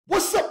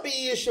up,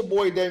 BE? It's your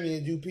boy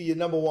Damien Dupee, your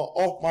 #1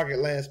 off-market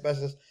land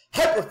specialist,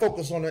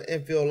 hyper-focused on the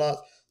infill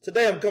lots.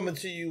 Today I'm coming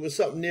to you with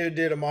something near and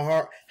dear to my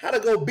heart, how to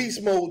go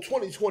beast mode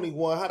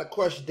 2021, how to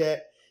crush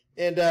that.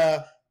 And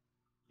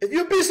if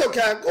you'll be so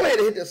kind, go ahead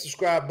and hit that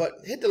subscribe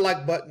button, hit the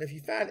like button. If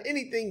you find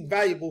anything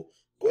valuable,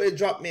 go ahead and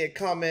drop me a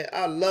comment.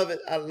 I love it,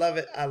 I love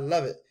it, I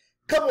love it.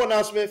 Couple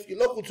announcements. If you're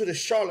local to the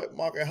Charlotte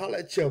market, holla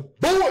at your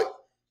boy.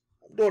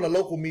 I'm doing a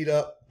local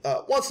meetup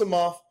once a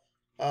month.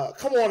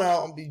 Come on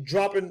out and be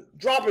dropping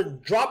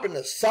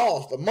the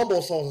sauce, the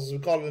mumbo sauce as we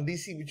call it in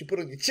DC, which you put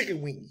on your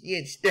chicken wing. You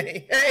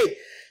understand? Hey,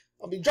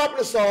 I'll be dropping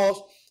the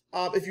sauce.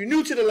 If you're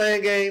new to the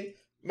land game,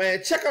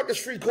 man, check out this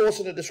free course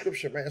in the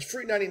description, man. It's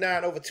free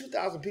 99. Over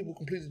 2,000 people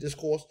completed this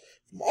course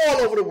from all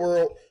over the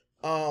world.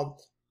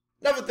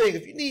 Another thing,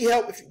 if you need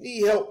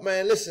help,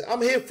 man, listen,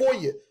 I'm here for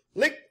you.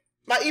 Link.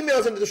 My email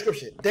is in the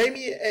description,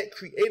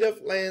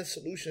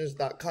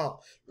 Damien@creativelandsolutions.com.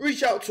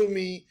 Reach out to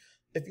me.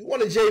 If you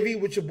want a JV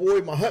with your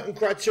boy, my hunting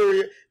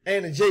criteria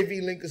and the JV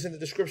link is in the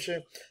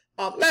description.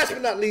 Last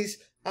but not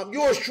least,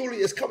 yours truly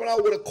is coming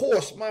out with a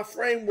course, my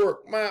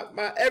framework, my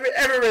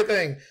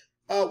everything.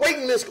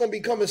 Waiting list going to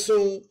be coming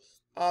soon.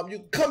 You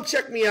can come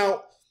check me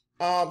out.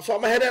 So I'm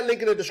going to have that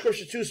link in the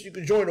description too so you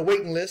can join the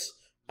waiting list.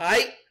 All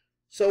right?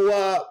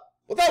 So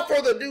without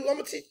further ado, I'm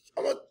going to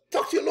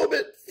talk to you a little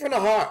bit from the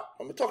heart.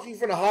 I'm going to talk to you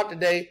from the heart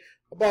today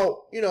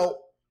about,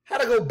 how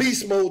to go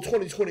beast mode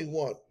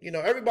 2021.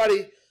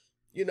 Everybody,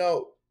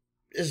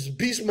 is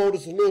beast mode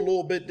is a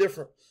little bit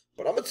different.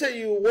 But I'm going to tell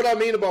you what I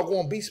mean about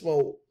going beast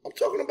mode. I'm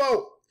talking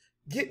about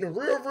getting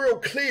real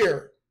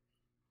clear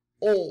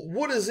on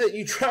what is it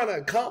you're trying to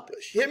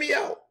accomplish. Hear me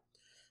out.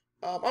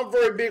 I'm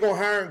very big on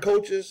hiring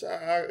coaches.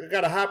 I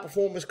got a high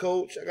performance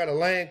coach. I got a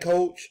land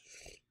coach.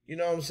 You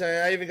know what I'm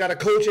saying? I even got a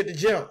coach at the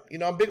gym.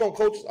 I'm big on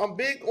coaches. I'm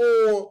big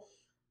on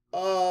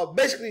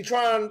basically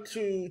trying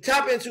to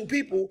tap into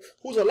people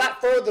who's a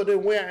lot further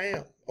than where I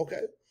am.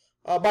 Okay.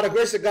 By the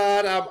grace of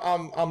God,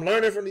 I'm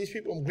learning from these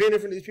people. I'm gleaning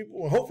from these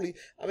people, and hopefully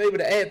I'm able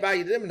to add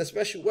value to them in a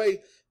special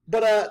way.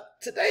 But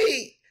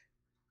today,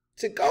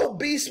 to go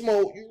beast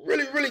mode, you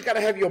really got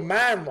to have your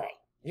mind right.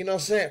 You know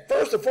what I'm saying?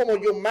 First and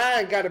foremost, your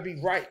mind got to be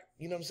right.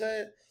 You know what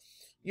I'm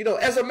saying?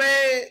 As a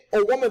man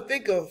or woman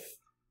think of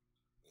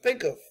in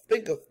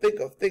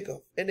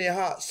their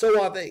heart,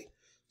 so are they.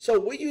 So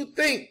when you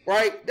think,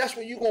 right, that's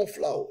when you're going to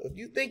flow. If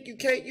you think you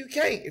can't, you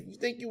can't. If you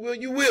think you will,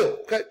 you will.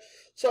 Okay?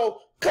 So,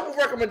 couple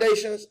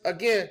recommendations.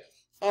 Again,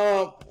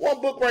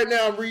 one book right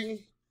now I'm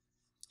reading,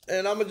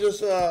 and I'm going to just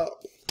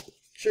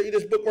show you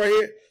this book right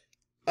here.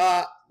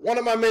 One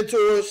of my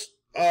mentors,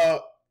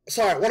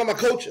 one of my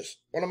coaches,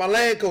 one of my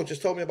land coaches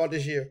told me about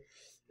this year.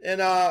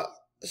 And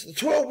it's a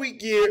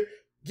 12-week year.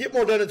 Get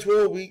more done in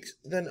 12 weeks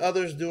than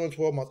others do in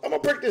 12 months. I'm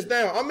going to break this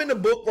down. I'm in the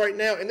book right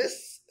now, and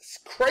it's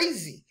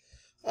crazy.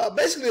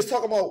 Basically, it's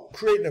talking about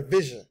creating a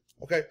vision,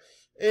 okay?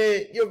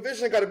 And your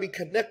vision got to be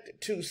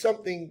connected to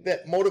something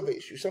that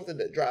motivates you, something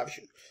that drives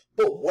you.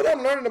 But what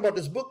I'm learning about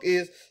this book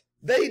is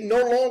they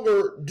no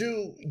longer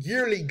do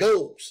yearly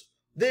goals.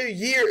 Their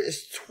year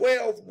is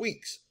 12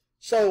 weeks.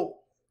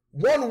 So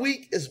 1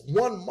 week is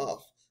 1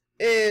 month.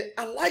 And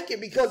I like it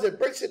because it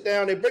breaks it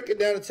down. They break it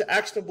down into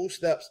actionable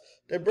steps.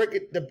 They break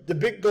it the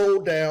big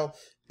goal down.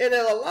 And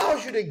it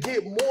allows you to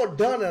get more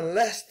done in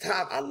less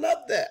time. I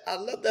love that. I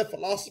love that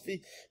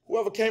philosophy.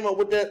 Whoever came up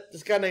with that,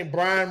 this guy named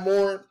Brian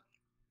Moore,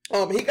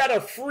 he got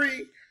a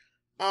free,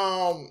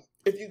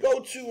 if you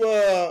go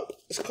to,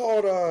 it's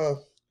called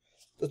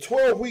the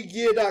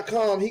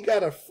 12weekyear.com, he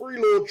got a free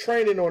little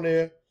training on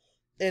there.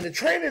 And the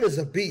training is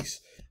a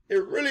beast.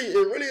 It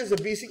really is a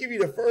beast. He gives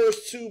you the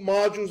first 2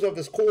 modules of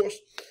his course.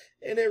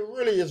 And it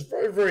really is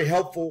very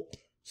helpful.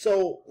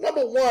 So,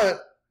 number one,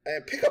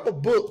 pick up a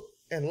book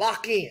and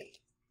lock in.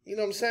 You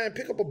know what I'm saying?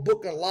 Pick up a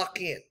book and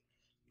lock in.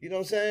 You know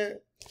what I'm saying?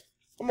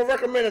 I'm going to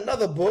recommend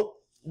another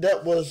book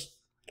that was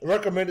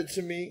recommended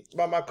to me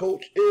by my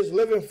coach is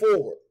Living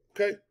Forward.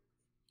 Okay?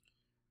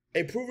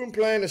 A proven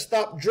plan to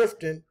stop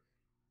drifting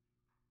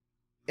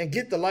and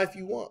get the life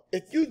you want.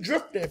 If you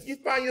drifting, if you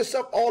find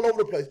yourself all over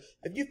the place,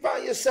 if you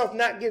find yourself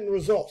not getting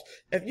results,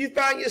 if you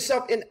find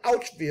yourself in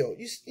Ouchville,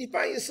 you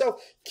find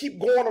yourself keep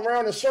going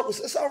around in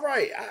circles, it's all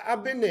right.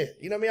 I've been there.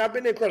 You know what I mean? I've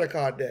been in credit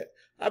card debt.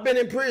 I've been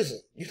in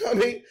prison. You know what I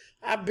mean?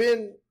 I've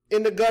been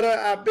in the gutter.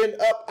 I've been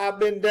up. I've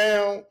been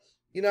down.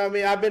 You know what I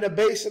mean? I've been a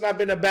base and I've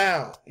been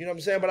abound. You know what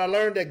I'm saying? But I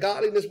learned that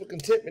godliness with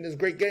contentment is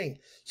great gain.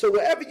 So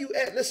wherever you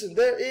at, listen,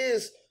 there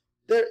is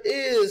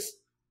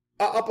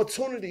an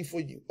opportunity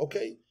for you,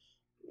 okay?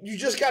 You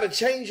just got to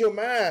change your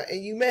mind,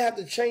 and you may have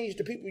to change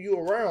the people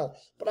you're around.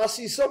 But I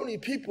see so many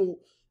people,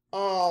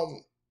 I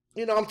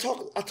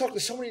talk to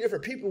so many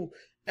different people,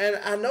 and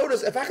I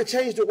notice if I could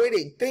change the way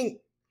they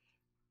think,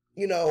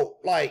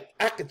 I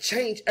could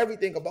change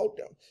everything about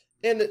them.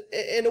 And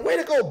the way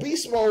to go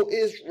beast mode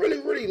is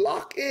really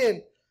lock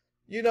in,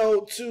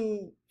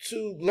 to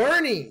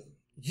learning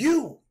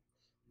you,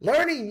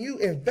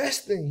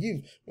 invest in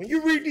you. When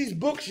you read these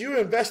books, you're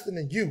investing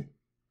in you.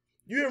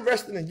 You're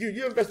investing in you.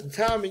 You're investing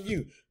time in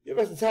you. You're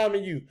investing time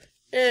in you.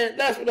 And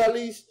last but not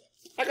least,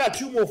 I got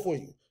 2 more for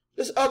you.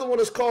 This other one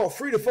is called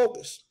Free to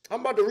Focus. I'm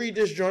about to read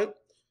this joint.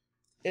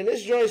 And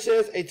this joint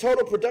says, a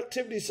total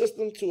productivity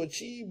system to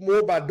achieve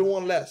more by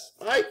doing less.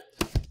 All right?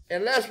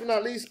 And last but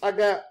not least, I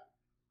got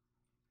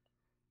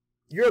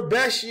Your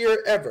Best Year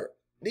Ever.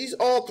 These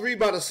all three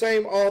by the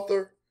same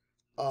author,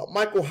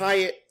 Michael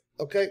Hyatt.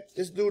 Okay?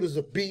 This dude is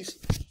a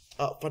beast.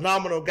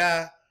 Phenomenal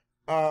guy.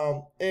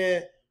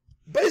 And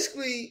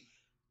basically,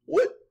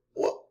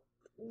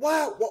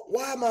 why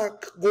am I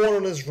going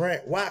on this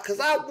rant? Why? Because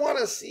I want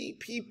to see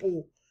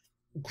people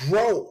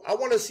grow. I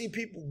want to see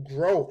people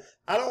grow.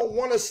 I don't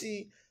want to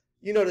see,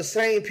 the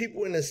same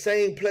people in the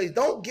same place.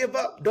 Don't give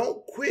up.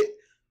 Don't quit.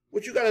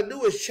 What you got to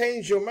do is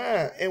change your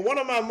mind. And one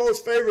of my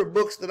most favorite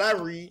books that I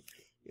read,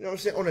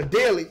 on a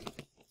daily,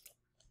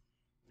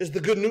 is the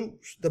Good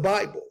News, the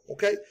Bible.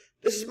 Okay?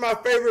 This is my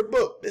favorite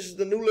book. This is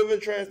the New Living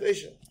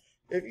Translation.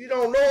 If you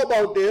don't know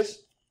about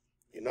this,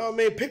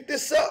 pick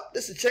this up.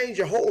 This will change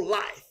your whole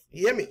life.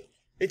 You hear me?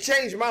 It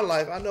changed my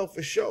life, I know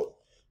for sure.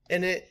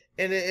 And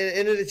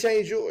it'll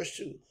change yours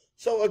too.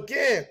 So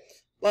again,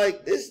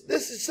 like this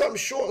is something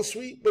short and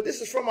sweet, but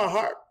this is from my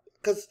heart.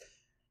 Cause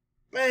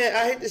man,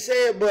 I hate to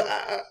say it, but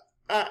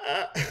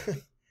I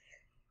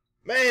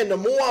man, the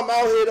more I'm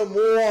out here, the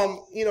more I'm,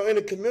 in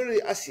the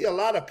community, I see a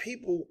lot of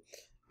people,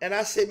 and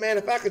I say, man,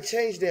 if I could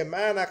change their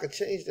mind, I could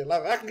change their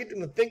life. I can get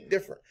them to think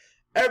different.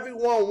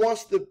 Everyone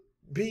wants to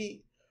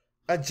be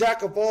a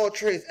jack of all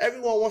trades.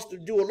 Everyone wants to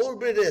do a little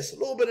bit of this, a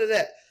little bit of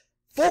that.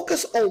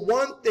 Focus on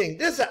one thing.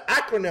 There's an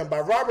acronym by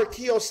Robert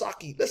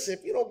Kiyosaki. Listen,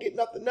 if you don't get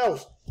nothing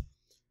else,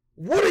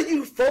 what are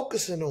you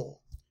focusing on?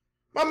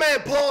 My man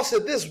Paul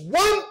said, this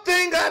one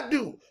thing I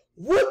do.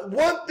 What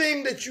one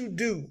thing that you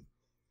do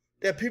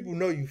that people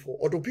know you for?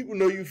 Or do people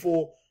know you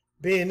for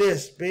being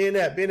this, being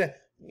that, being that?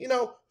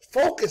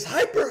 Focus,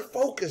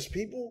 hyper-focus,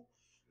 people.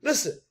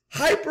 Listen,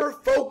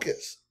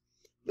 hyper-focus.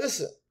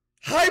 Listen,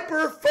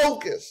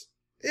 hyper-focus.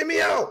 Hear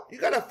me out. You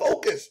got to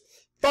focus.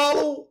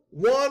 Follow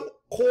one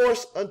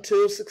course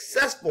until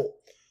successful.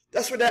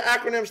 That's what that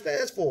acronym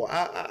stands for.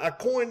 I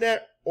coined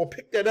that or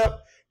picked that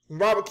up from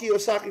Robert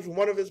Kiyosaki from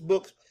one of his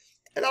books.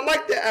 And I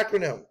like that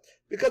acronym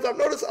because I've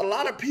noticed a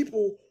lot of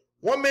people,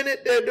 1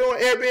 minute they're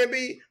doing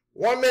Airbnb,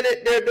 1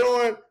 minute they're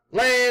doing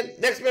land,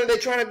 next minute they're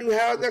trying to do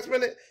house, next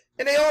minute,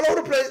 and they all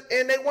over the place,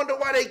 and they wonder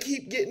why they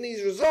keep getting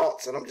these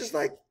results. And I'm just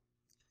like,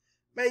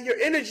 man, your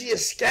energy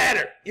is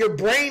scattered. Your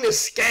brain is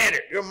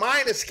scattered. Your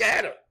mind is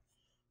scattered.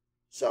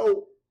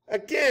 So,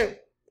 again,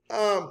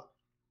 I'm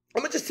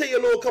going to just tell you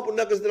a little couple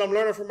nuggets that I'm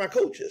learning from my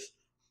coaches.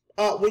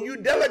 When you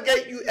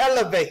delegate, you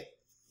elevate.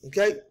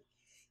 Okay?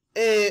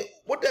 And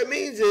what that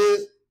means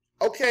is,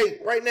 okay,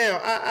 right now,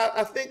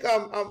 I think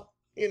I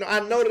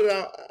know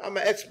that I'm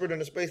an expert in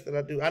the space that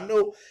I do. I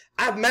know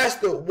I've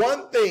mastered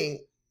one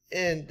thing,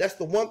 and that's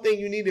the one thing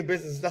you need in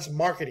business. That's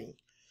marketing.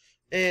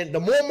 And the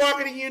more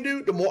marketing you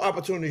do, the more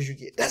opportunities you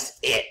get. That's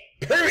it.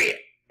 Period.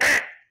 You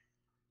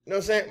know what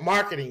I'm saying?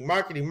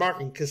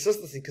 Marketing.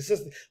 Consistency.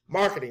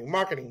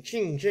 Marketing.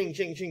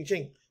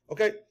 Ching.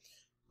 Okay?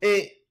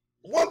 And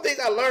one thing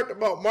I learned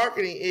about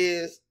marketing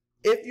is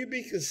if you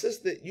be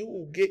consistent, you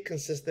will get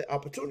consistent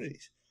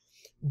opportunities.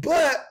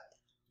 But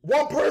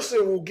one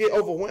person will get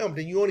overwhelmed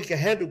and you only can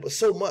handle but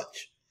so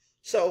much.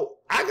 So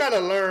I got to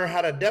learn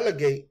how to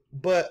delegate,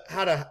 but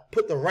how to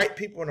put the right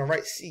people in the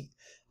right seat.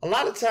 A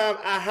lot of time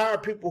I hire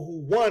people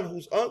who, 1,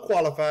 who's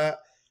unqualified,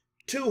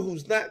 2,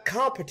 who's not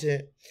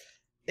competent,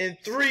 and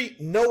 3,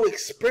 no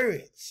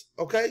experience,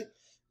 okay?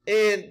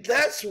 And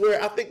that's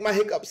where I think my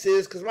hiccups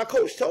is, because my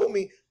coach told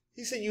me,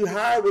 he said, you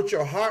hire with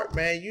your heart,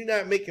 man. You're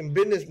not making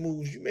business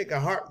moves. You're making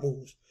heart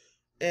moves.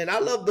 And I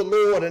love the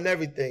Lord and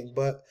everything,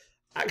 but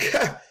I'm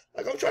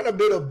trying to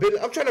build a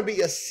business. I'm trying to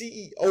be a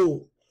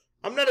CEO.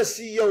 I'm not a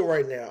CEO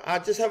right now. I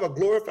just have a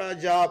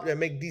glorified job that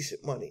make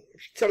decent money. I'm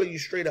telling you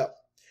straight up.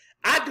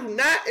 I do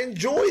not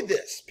enjoy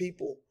this,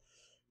 people.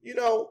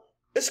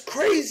 It's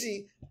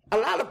crazy. A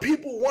lot of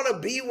people want to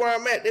be where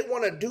I'm at. They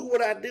want to do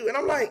what I do. And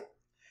I'm like,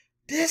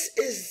 this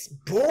is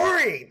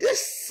boring.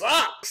 This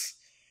sucks.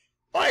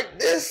 Like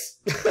this,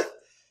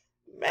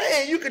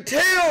 man, you can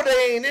tell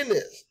they ain't in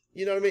this.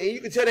 You know what I mean? And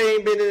you can tell they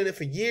ain't been in it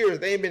for years.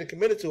 They ain't been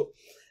committed to it.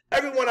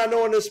 Everyone I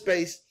know in this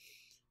space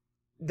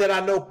that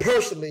I know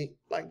personally,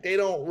 like they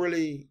don't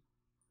really,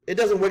 it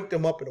doesn't wake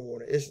them up in the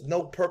morning. It's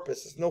no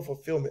purpose. It's no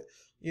fulfillment.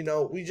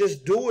 We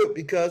just do it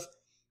because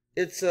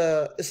it's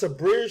a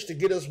bridge to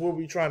get us where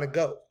we're trying to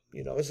go.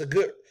 It's a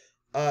good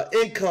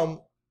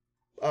income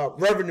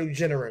revenue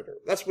generator.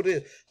 That's what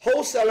it is.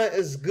 Wholesaling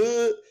is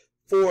good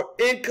for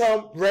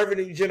income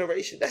revenue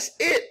generation. That's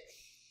it.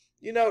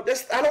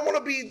 I don't want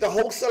to be the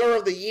wholesaler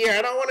of the year.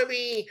 I don't want to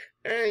be,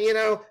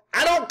 I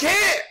don't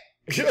care.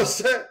 You know what I'm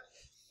saying?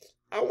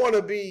 I want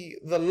to be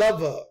the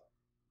lover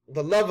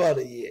of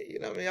the year. You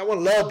know what I mean? I want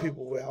to love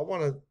people well. I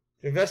want to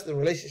invest in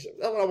relationships.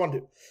 That's what I want to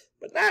do.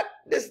 But not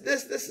this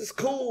is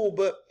cool,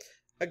 but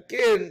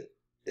again,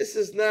 this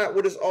is not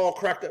what it's all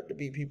cracked up to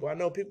be, people. I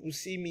know people who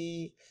see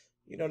me,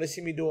 they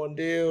see me doing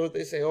deals.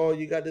 They say, oh,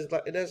 you got this.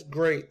 And that's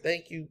great.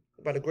 Thank you.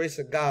 By the grace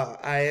of God,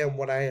 I am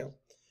what I am.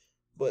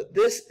 But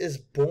this is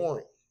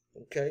boring.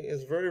 Okay,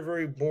 it's very,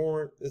 very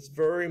boring. It's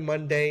very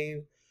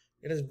mundane,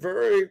 and it's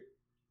very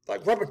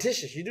like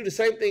repetitious. You do the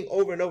same thing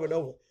over and over and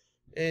over,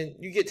 and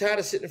you get tired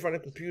of sitting in front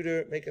of the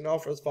computer, making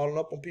offers, following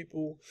up on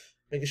people,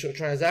 making sure the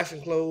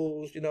transaction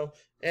closed.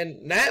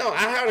 And now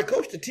I hired a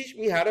coach to teach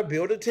me how to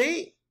build a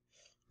team.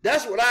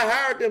 That's what I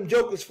hired them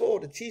jokers for,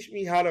 to teach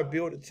me how to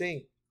build a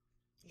team.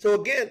 So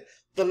again,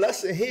 the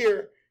lesson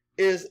here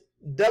is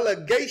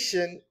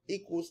delegation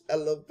equals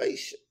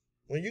elevation.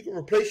 When you can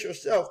replace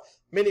yourself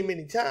many,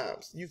 many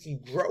times, you can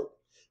grow.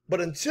 But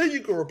until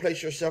you can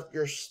replace yourself,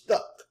 you're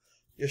stuck.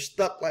 You're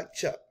stuck like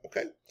Chuck,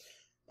 okay?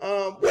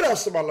 What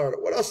else am I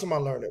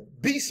learning?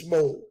 Beast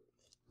mode.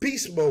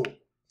 Beast mode.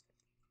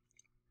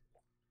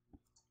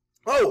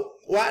 Oh,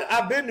 well,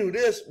 I've been through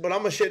this, but I'm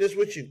going to share this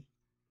with you.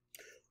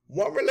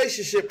 One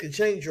relationship can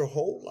change your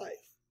whole life.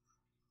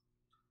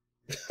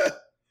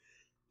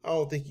 I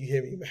don't think you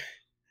hear me, man.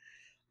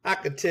 I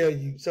could tell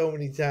you so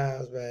many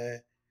times,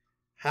 man,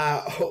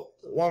 how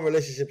one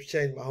relationship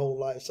changed my whole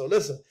life. So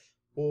listen,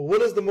 well,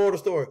 what is the moral of the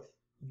story?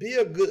 Be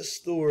a good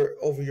steward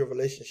over your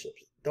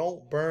relationships.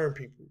 Don't burn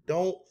people.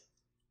 Don't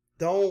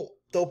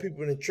throw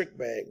people in a trick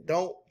bag.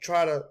 Don't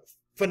try to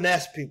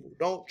finesse people.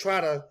 Don't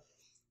try to,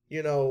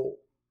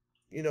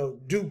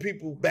 do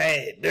people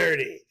bad,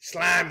 dirty,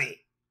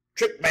 slimy,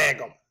 trick bag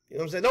them. You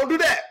know what I'm saying? Don't do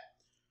that.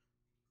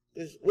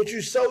 It's what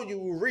you sow, you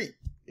will reap.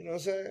 You know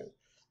what I'm saying?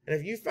 And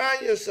if you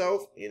find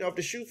yourself, if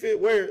the shoe fit,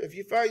 wear it. If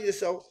you find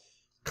yourself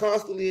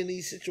constantly in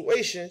these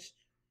situations,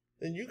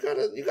 then you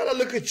gotta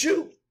look at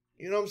you.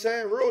 You know what I'm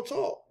saying? Real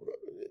talk.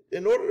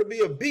 In order to be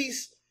a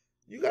beast,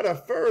 you gotta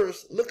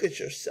first look at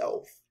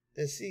yourself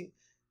and see,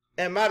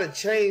 am I the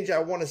change I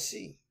want to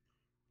see?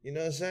 You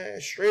know what I'm saying?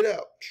 Straight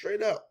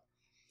up.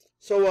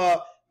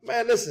 So,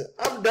 man, listen,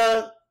 I'm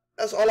done.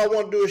 That's all I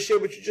want to do is share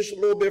with you just a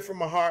little bit from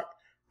my heart.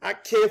 I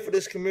care for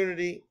this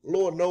community.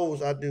 Lord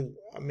knows I do.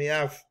 I mean,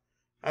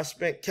 I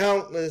spent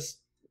countless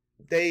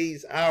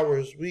days,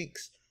 hours,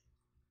 weeks,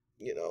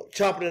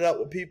 chopping it up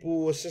with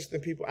people,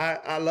 assisting people.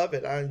 I love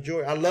it. I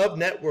enjoy it. I love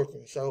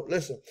networking. So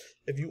listen,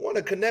 if you want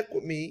to connect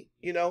with me,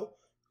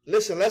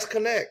 listen, let's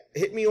connect.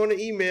 Hit me on the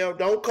email.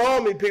 Don't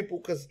call me, people,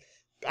 because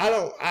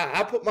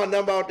I put my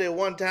number out there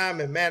one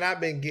time, and man,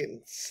 I've been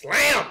getting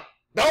slammed.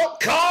 Don't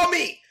call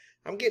me.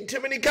 I'm getting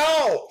too many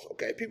calls.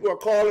 Okay, people are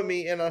calling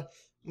me, and a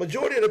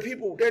majority of the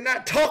people, they're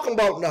not talking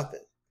about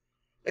nothing.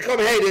 They call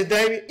me, hey, this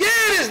Damien.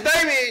 Yeah, this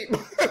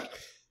Damien.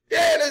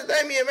 Yeah, this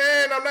Damien,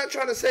 man. I'm not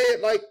trying to say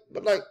it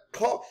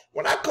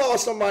when I call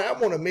somebody,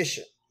 I'm on a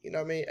mission. You know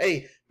what I mean?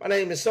 Hey, my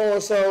name is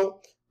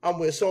so-and-so. I'm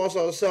with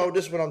so-and-so.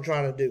 This is what I'm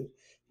trying to do.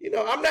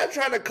 I'm not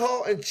trying to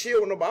call and chill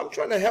with nobody. I'm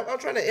trying to help. I'm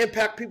trying to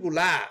impact people's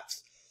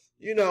lives.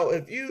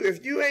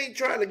 If you ain't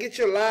trying to get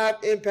your life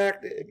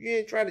impacted, if you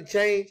ain't trying to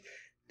change,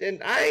 then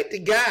I ain't the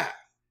guy.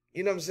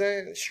 You know what I'm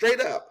saying?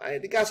 Straight up. I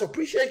ain't the guy. So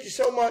appreciate you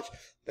so much.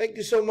 Thank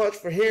you so much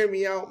for hearing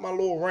me out, my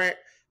little rant.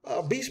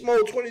 Beast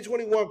Mode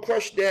 2021,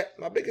 crush that.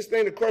 My biggest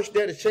thing to crush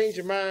that is change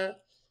your mind,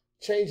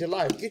 change your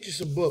life. Get you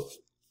some books.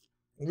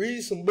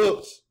 Read some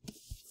books.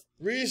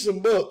 Read some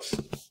books.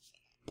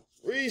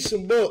 Read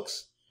some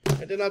books.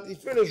 And then after you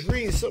finish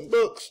reading some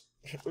books,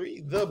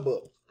 read the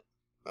book.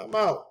 I'm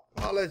out.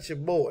 I'll let your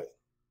boy.